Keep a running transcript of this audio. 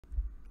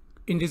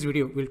In this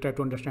video, we'll try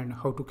to understand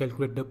how to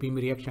calculate the beam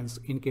reactions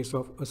in case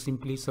of a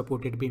simply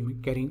supported beam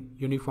carrying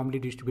uniformly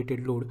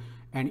distributed load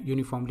and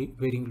uniformly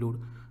varying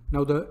load.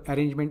 Now the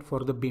arrangement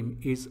for the beam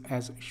is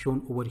as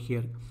shown over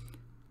here.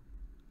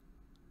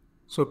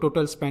 So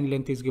total span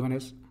length is given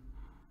as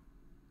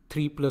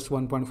 3 plus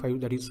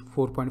 1.5, that is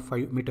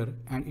 4.5 meter,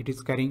 and it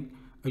is carrying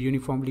a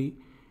uniformly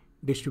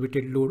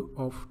distributed load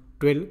of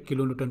 12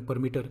 kilonewton per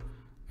meter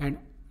and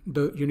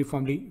the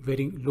uniformly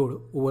varying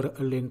load over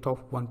a length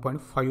of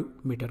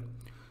 1.5 meter.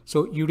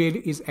 So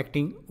u.d.l is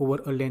acting over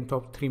a length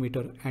of 3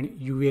 meter and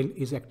u.v.l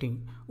is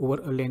acting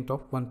over a length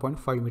of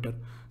 1.5 meter.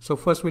 So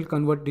first we'll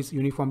convert this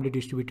uniformly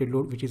distributed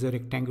load, which is a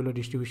rectangular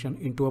distribution,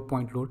 into a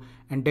point load,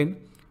 and then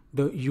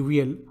the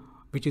u.v.l,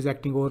 which is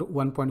acting over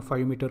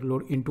 1.5 meter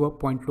load, into a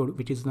point load,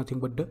 which is nothing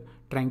but the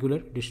triangular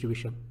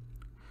distribution.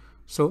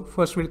 So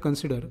first we'll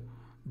consider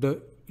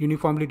the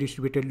uniformly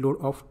distributed load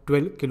of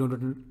 12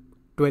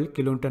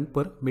 kilonewton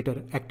per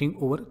meter acting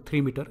over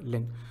 3 meter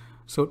length.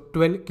 So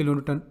 12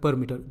 kilonewton per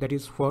meter, that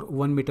is for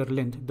 1 meter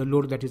length, the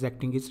load that is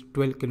acting is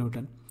 12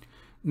 kilonewton.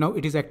 Now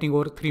it is acting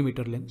over 3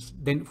 meter length.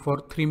 Then for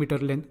 3 meter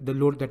length, the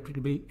load that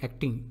will be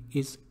acting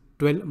is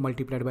 12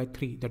 multiplied by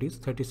 3, that is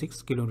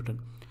 36 kilonewton.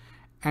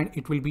 And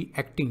it will be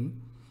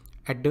acting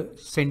at the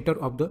center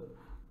of the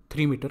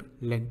 3 meter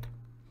length.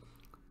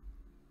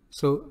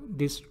 So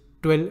this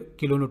 12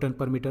 kilonewton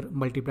per meter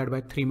multiplied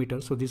by 3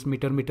 meters. So this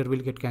meter will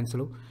get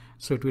cancelled.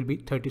 So it will be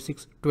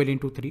 36, 12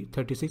 into 3,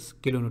 36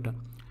 kilonewton.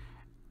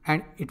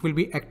 And it will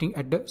be acting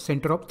at the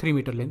center of 3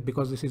 meter length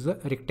because this is a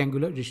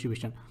rectangular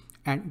distribution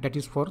and that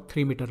is for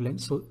 3 meter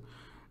length. So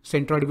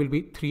centroid will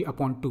be 3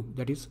 upon 2,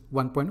 that is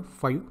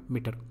 1.5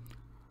 meter.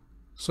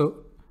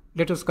 So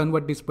let us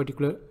convert this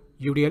particular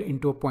u.d.l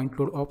into a point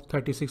load of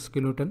 36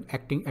 kilonewton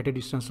acting at a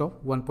distance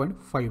of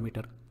 1.5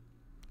 meter.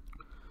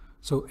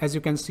 So as you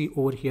can see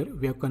over here,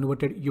 we have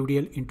converted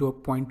u.d.l into a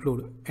point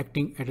load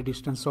acting at a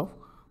distance of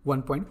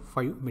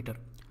 1.5 meter.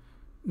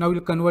 Now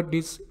we'll convert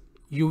this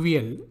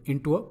u.v.l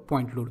into a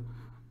point load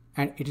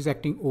and it is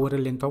acting over a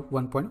length of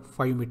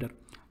 1.5 meter.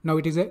 Now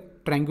it is a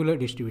triangular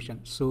distribution.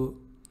 So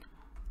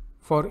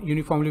for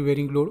uniformly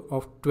varying load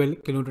of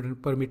 12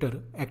 kilonewton per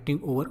meter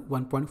acting over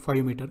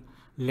 1.5 meter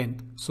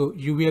length, so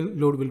u.v.l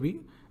load will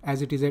be,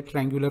 as it is a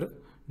triangular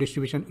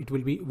distribution, it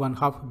will be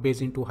 1/2 base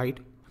into height.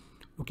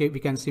 Okay, we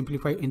can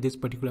simplify in this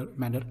particular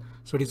manner.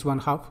 So it is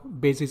 1/2,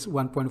 base is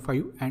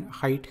 1.5 and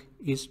height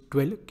is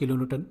 12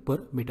 kilonewton per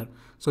meter.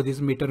 So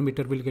this meter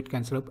will get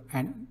cancelled up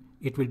and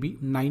it will be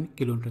 9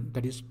 kilonewton,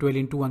 that is 12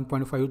 into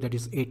 1.5, that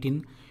is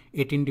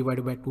 18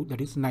 divided by 2, that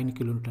is 9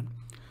 kilonewton.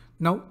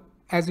 Now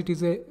as it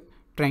is a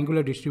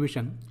triangular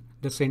distribution,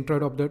 the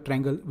centroid of the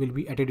triangle will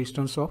be at a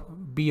distance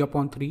of b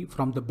upon 3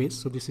 from the base.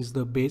 So this is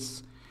the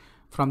base.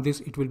 From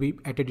this it will be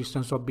at a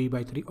distance of b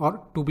by 3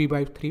 or 2b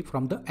by 3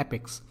 from the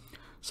apex.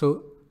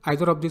 So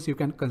either of this you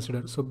can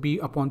consider. So b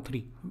upon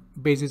 3,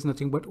 base is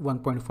nothing but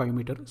 1.5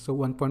 meter. So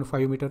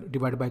 1.5 meter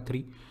divided by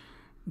 3,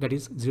 that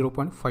is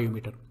 0.5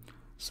 meter.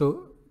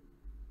 So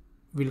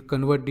we'll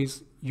convert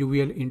this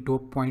u.v.l into a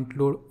point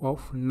load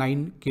of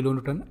 9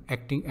 kilonewton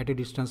acting at a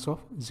distance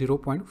of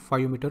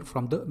 0.5 meter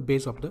from the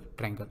base of the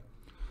triangle.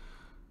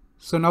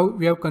 So now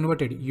we have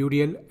converted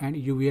u.d.l and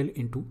u.v.l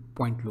into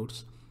point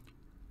loads.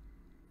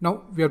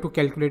 Now we have to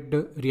calculate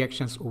the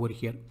reactions over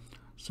here.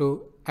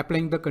 So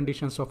applying the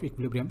conditions of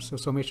equilibrium, so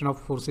summation of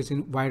forces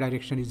in y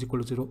direction is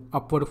equal to 0.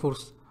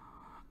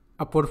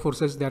 Upward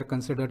forces, they are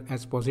considered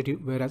as positive,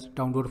 whereas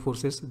downward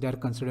forces, they are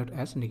considered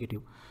as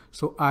negative.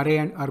 So RA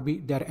and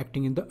RB, they are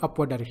acting in the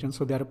upward direction,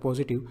 so they are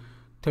positive.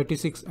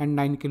 36 and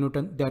 9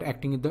 kilonewton, they are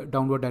acting in the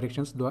downward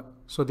directions,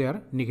 so they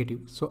are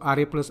negative. So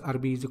RA plus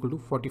RB is equal to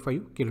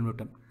 45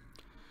 kilonewton.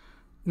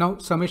 Now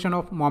summation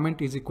of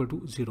moment is equal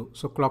to 0.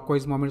 So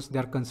clockwise moments, they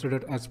are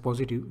considered as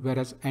positive,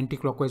 whereas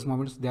anti-clockwise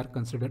moments, they are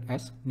considered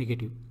as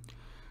negative.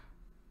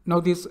 Now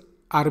this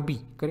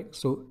RB, correct?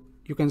 So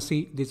you can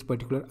see this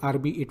particular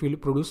RB, it will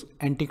produce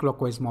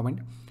anti-clockwise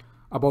moment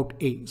about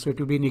A. So it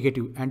will be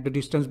negative and the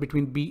distance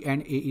between B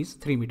and A is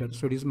 3 meters.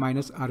 So it is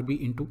minus RB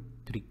into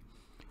 3.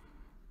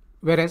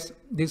 Whereas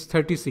this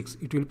 36,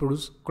 it will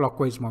produce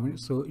clockwise moment.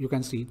 So you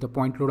can see the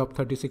point load of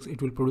 36, it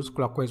will produce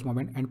clockwise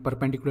moment and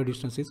perpendicular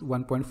distance is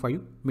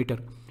 1.5 meter.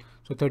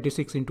 So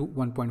 36 into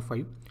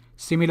 1.5.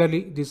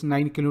 Similarly, this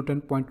 9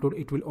 kilonewton point load,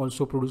 it will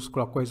also produce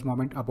clockwise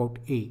moment about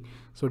A.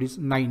 So it is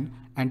 9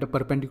 and the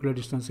perpendicular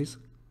distance is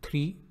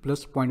 3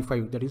 plus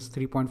 0.5, that is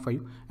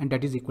 3.5, and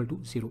that is equal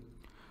to 0.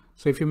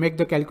 So if you make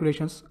the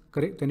calculations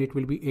correct, then it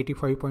will be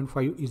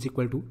 85.5 is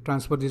equal to,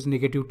 transfer this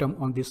negative term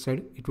on this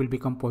side, it will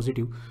become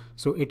positive.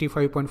 So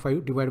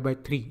 85.5 divided by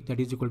 3, that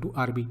is equal to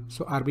RB.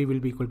 So RB will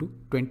be equal to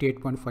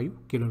 28.5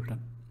 kilonewton.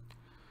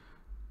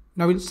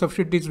 Now we'll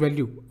substitute this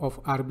value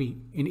of RB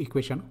in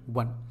equation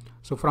 1.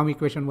 So from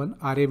equation 1,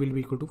 RA will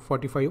be equal to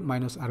 45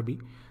 minus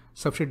RB.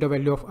 Substitute the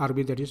value of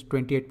RB, that is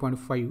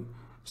 28.5.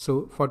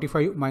 So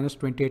 45 minus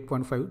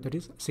 28.5, that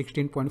is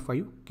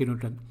 16.5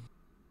 kilonewton.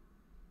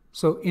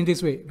 So in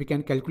this way, we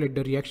can calculate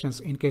the reactions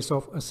in case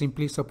of a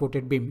simply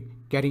supported beam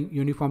carrying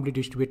uniformly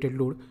distributed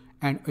load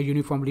and a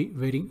uniformly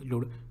varying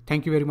load.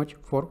 Thank you very much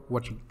for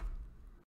watching.